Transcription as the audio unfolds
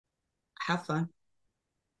Have fun.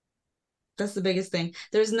 That's the biggest thing.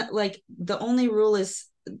 There's not like the only rule is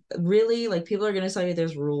really like people are going to tell you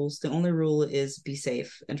there's rules. The only rule is be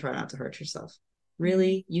safe and try not to hurt yourself.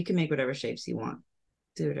 Really, you can make whatever shapes you want.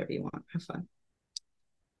 Do whatever you want. Have fun.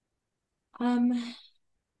 Um,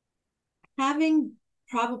 Having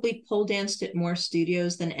probably pole danced at more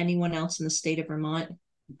studios than anyone else in the state of Vermont,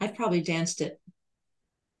 I've probably danced at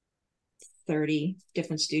 30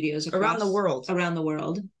 different studios Around the across world. around the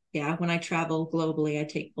world. Yeah, when I travel globally, I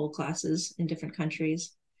take pole classes in different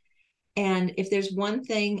countries. And if there's one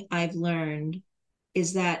thing I've learned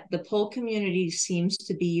is that the pole community seems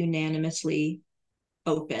to be unanimously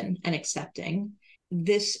open and accepting.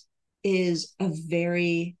 This is a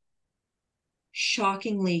very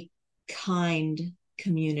shockingly kind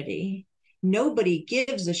community. Nobody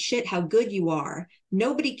gives a shit how good you are.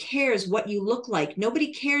 Nobody cares what you look like.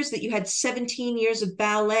 Nobody cares that you had 17 years of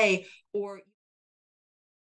ballet or